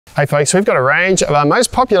Hey folks, we've got a range of our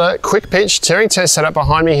most popular quick pitch touring tent setup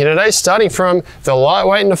behind me here today, starting from the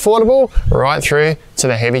lightweight and affordable right through to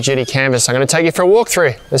the heavy duty canvas. I'm going to take you for a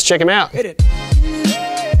walkthrough. Let's check them out. Hit it.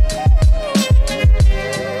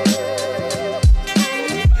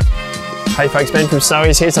 Hey folks, Ben from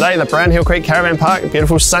Snowy's here today at the Brownhill Creek Caravan Park.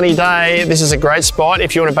 Beautiful sunny day. This is a great spot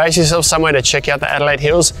if you want to base yourself somewhere to check out the Adelaide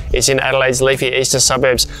Hills. It's in Adelaide's leafy eastern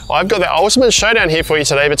suburbs. I've got the ultimate showdown here for you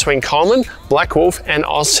today between Coleman, Black Wolf and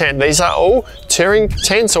Oztent. These are all touring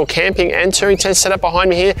tents or camping and touring tents set up behind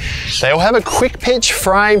me here. They all have a quick pitch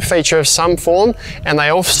frame feature of some form and they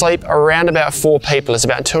all sleep around about 4 people. It's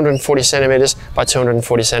about 240 centimetres by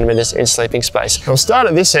 240 centimetres in sleeping space. I'll start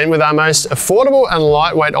at this end with our most affordable and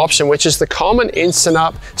lightweight option, which is the Coleman Instant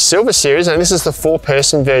Up Silver Series, and this is the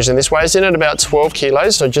 4-person version. This weighs in at about 12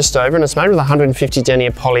 kilos, so just over, and it's made with 150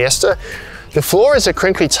 denier polyester. The floor is a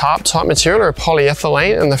crinkly tarp type material or a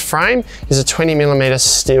polyethylene, and the frame is a 20mm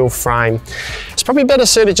steel frame. It's probably better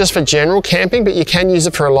suited just for general camping, but you can use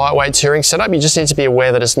it for a lightweight touring setup. You just need to be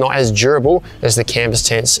aware that it's not as durable as the canvas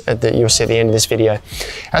tents that you'll see at the end of this video.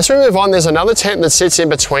 As we move on, there's another tent that sits in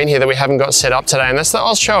between here that we haven't got set up today, and that's the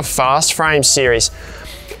Oztent Fast Frame series.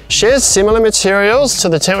 Shares similar materials to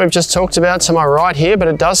the tent we've just talked about to my right here, but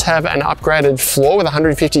it does have an upgraded floor with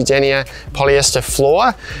 150 denier polyester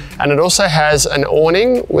floor, and it also has an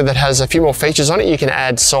awning that has a few more features on it. You can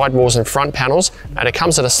add sidewalls and front panels, and it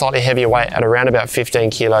comes at a slightly heavier weight at around about 15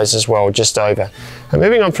 kilos as well, just over. And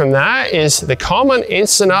moving on from that is the Coleman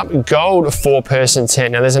Instant Up Gold 4-person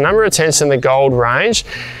tent. Now there's a number of tents in the gold range.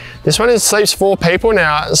 This one sleeps 4 people.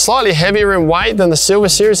 Now, slightly heavier in weight than the Silver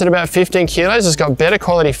Series at about 15 kilos. It's got better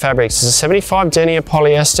quality fabrics. It's a 75 denier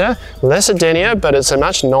polyester, lesser denier, but it's a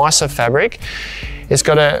much nicer fabric. It's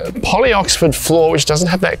got a poly Oxford floor, which doesn't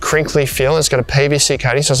have that crinkly feel. It's got a PVC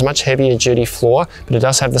coating, so it's a much heavier duty floor, but it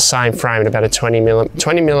does have the same frame, about a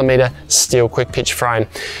 20mm steel quick pitch frame.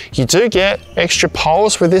 You do get extra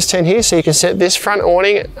poles with this tent here, so you can set this front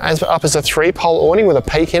awning up as a 3-pole awning with a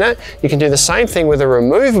peak in it. You can do the same thing with a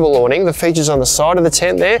removable awning. The features on the side of the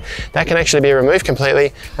tent there, that can actually be removed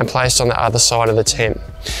completely and placed on the other side of the tent.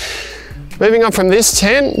 Moving on from this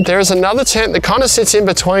tent, there is another tent that kind of sits in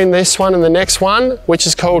between this one and the next one, which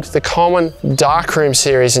is called the Coleman Darkroom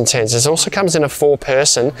series in tents. It also comes in a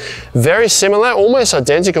 4-person, very similar, almost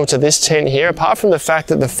identical to this tent here, apart from the fact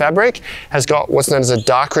that the fabric has got what's known as a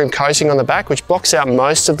darkroom coating on the back, which blocks out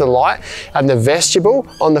most of the light, and the vestibule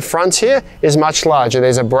on the front here is much larger.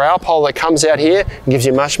 There's a brow pole that comes out here and gives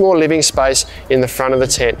you much more living space in the front of the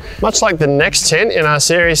tent. Much like the next tent in our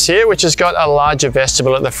series here, which has got a larger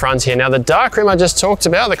vestibule at the front here. Now the darkroom I just talked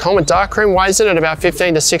about, the Coleman Darkroom, weighs in at about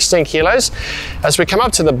 15 to 16 kilos. As we come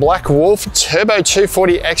up to the Black Wolf Turbo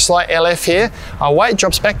 240 X-Lite LF here, our weight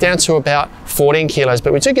drops back down to about 14 kilos,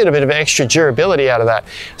 but we do get a bit of extra durability out of that.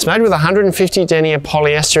 It's made with 150 denier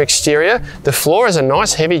polyester exterior. The floor is a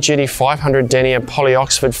nice heavy duty 500 denier poly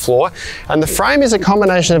Oxford floor, and the frame is a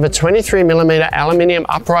combination of a 23mm aluminium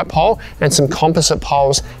upright pole and some composite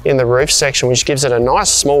poles in the roof section, which gives it a nice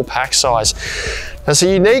small pack size. There's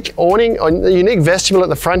a unique awning, a unique vestibule at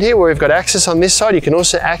the front here where we've got access on this side. You can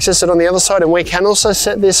also access it on the other side, and we can also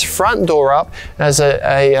set this front door up as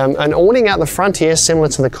an awning out the front here, similar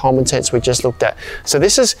to the Coleman tents we just looked at. So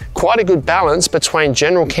this is quite a good balance between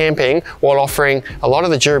general camping while offering a lot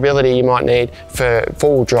of the durability you might need for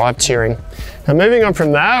four-wheel drive touring. Now moving on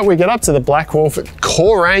from that, we get up to the Black Wolf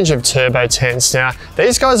core range of turbo tents. Now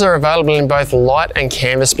these guys are available in both light and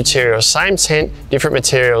canvas materials. Same tent, different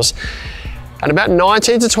materials. And about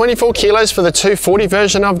 19 to 24 kilos for the 240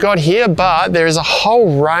 version I've got here, but there is a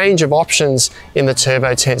whole range of options in the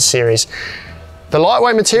turbo tent series. The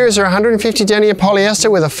lightweight materials are 150 denier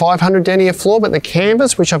polyester with a 500 denier floor, but the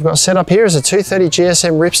canvas, which I've got set up here, is a 230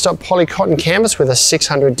 GSM ripstop poly cotton canvas with a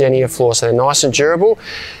 600 denier floor, so they're nice and durable.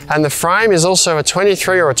 And the frame is also a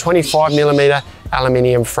 23 or a 25mm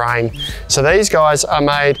aluminium frame. So these guys are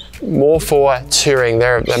made more for touring.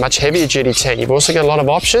 They're much heavier duty tent. You've also got a lot of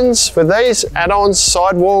options with these, add-ons,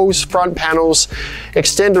 sidewalls, front panels,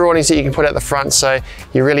 extender awnings that you can put at the front, so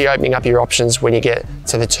you're really opening up your options when you get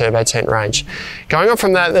to the turbo tent range. Going on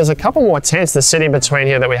from that, there's a couple more tents that sit in between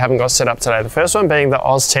here that we haven't got set up today. The first one being the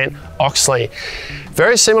Oztent Oxley.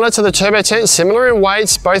 Very similar to the turbo tent, similar in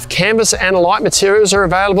weights. Both canvas and light materials are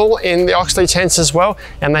available in the Oxley tents as well,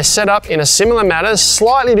 and they set up in a similar manner,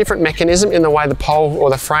 slightly different mechanism in the way the pole or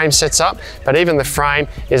the frame sets up, but even the frame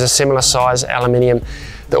is a similar size aluminium.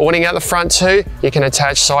 The awning out the front too, you can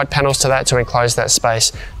attach side panels to that to enclose that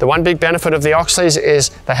space. The one big benefit of the Oxleys is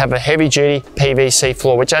they have a heavy duty PVC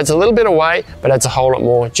floor, which adds a little bit of weight, but adds a whole lot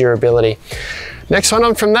more durability. Next one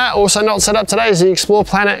on from that, also not set up today, is the Explore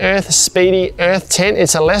Planet Earth Speedy Earth Tent.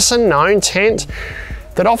 It's a lesser known tent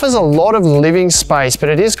that offers a lot of living space, but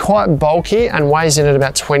it is quite bulky and weighs in at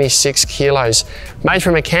about 26 kilos. Made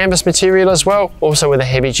from a canvas material as well, also with a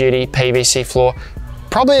heavy duty PVC floor.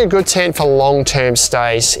 Probably a good tent for long-term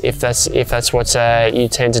stays if that's what you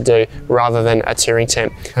tend to do rather than a touring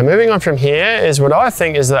tent. And moving on from here is what I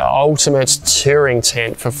think is the ultimate touring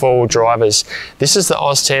tent for four-wheel drivers. This is the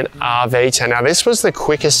Oztent RV tent. Now this was the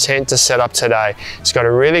quickest tent to set up today. It's got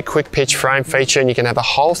a really quick pitch frame feature and you can have the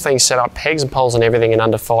whole thing set up, pegs and poles and everything in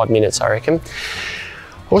under 5 minutes, I reckon.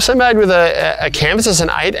 Also made with a canvas. It's an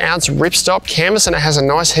 8-ounce ripstop canvas and it has a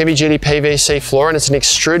nice heavy duty PVC floor and it's an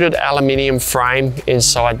extruded aluminium frame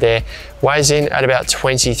inside there. Weighs in at about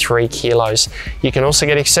 23 kilos. You can also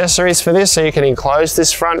get accessories for this, so you can enclose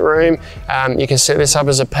this front room. You can set this up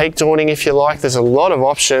as a peaked awning if you like. There's a lot of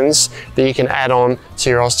options that you can add on to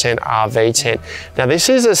your Oztent RV tent. Now this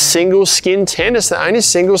is a single skin tent. It's the only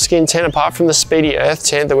single skin tent apart from the Speedy Earth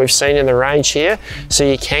tent that we've seen in the range here. So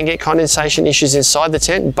you can get condensation issues inside the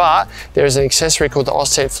tent, but there is an accessory called the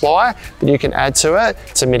Oztent Flyer that you can add to it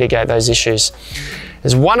to mitigate those issues.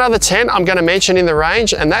 There's one other tent I'm going to mention in the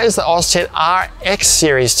range, and that is the Oztent RX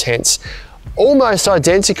series tents. Almost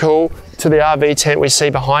identical to the RV tent we see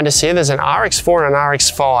behind us here. There's an RX4 and an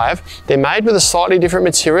RX5. They're made with a slightly different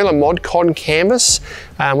material, a Mod Cotton canvas,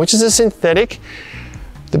 which is a synthetic.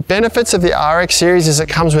 The benefits of the RX series is it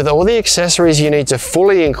comes with all the accessories you need to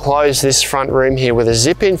fully enclose this front room here with a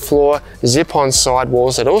zip-in floor, zip-on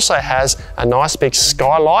sidewalls. It also has a nice big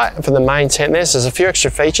skylight for the main tent there, so there's a few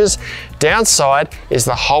extra features. Downside is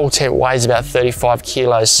the whole tent weighs about 35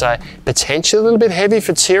 kilos, so potentially a little bit heavy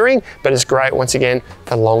for touring, but it's great once again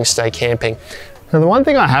for long stay camping. Now the one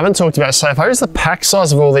thing I haven't talked about so far is the pack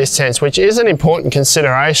size of all these tents, which is an important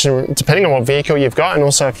consideration depending on what vehicle you've got and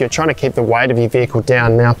also if you're trying to keep the weight of your vehicle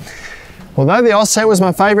down. Now, although the Oztent was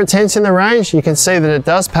my favourite tent in the range, you can see that it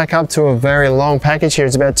does pack up to a very long package here.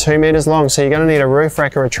 It's about 2 meters long, so you're going to need a roof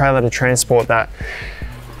rack or a trailer to transport that.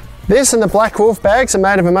 This and the Black Wolf bags are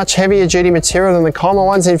made of a much heavier duty material than the Coleman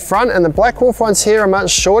ones in front, and the Black Wolf ones here are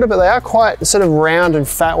much shorter, but they are quite sort of round and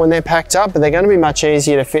fat when they're packed up, but they're going to be much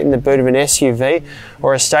easier to fit in the boot of an SUV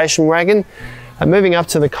or a station wagon. And moving up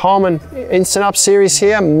to the Coleman Instant Up series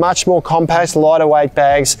here, much more compact, lighter weight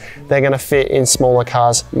bags. They're going to fit in smaller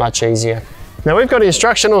cars much easier. Now we've got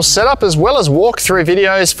instructional setup as well as walkthrough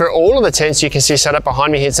videos for all of the tents you can see set up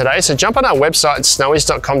behind me here today. So jump on our website at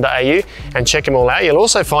snowies.com.au and check them all out. You'll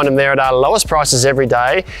also find them there at our lowest prices every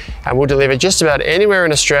day, and we'll deliver just about anywhere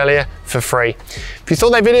in Australia for free. If you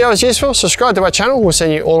thought that video was useful, subscribe to our channel. We'll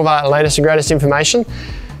send you all of our latest and greatest information.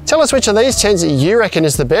 Tell us which of these tents that you reckon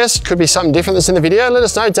is the best. Could be something different that's in the video. Let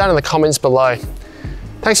us know down in the comments below.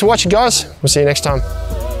 Thanks for watching, guys. We'll see you next time.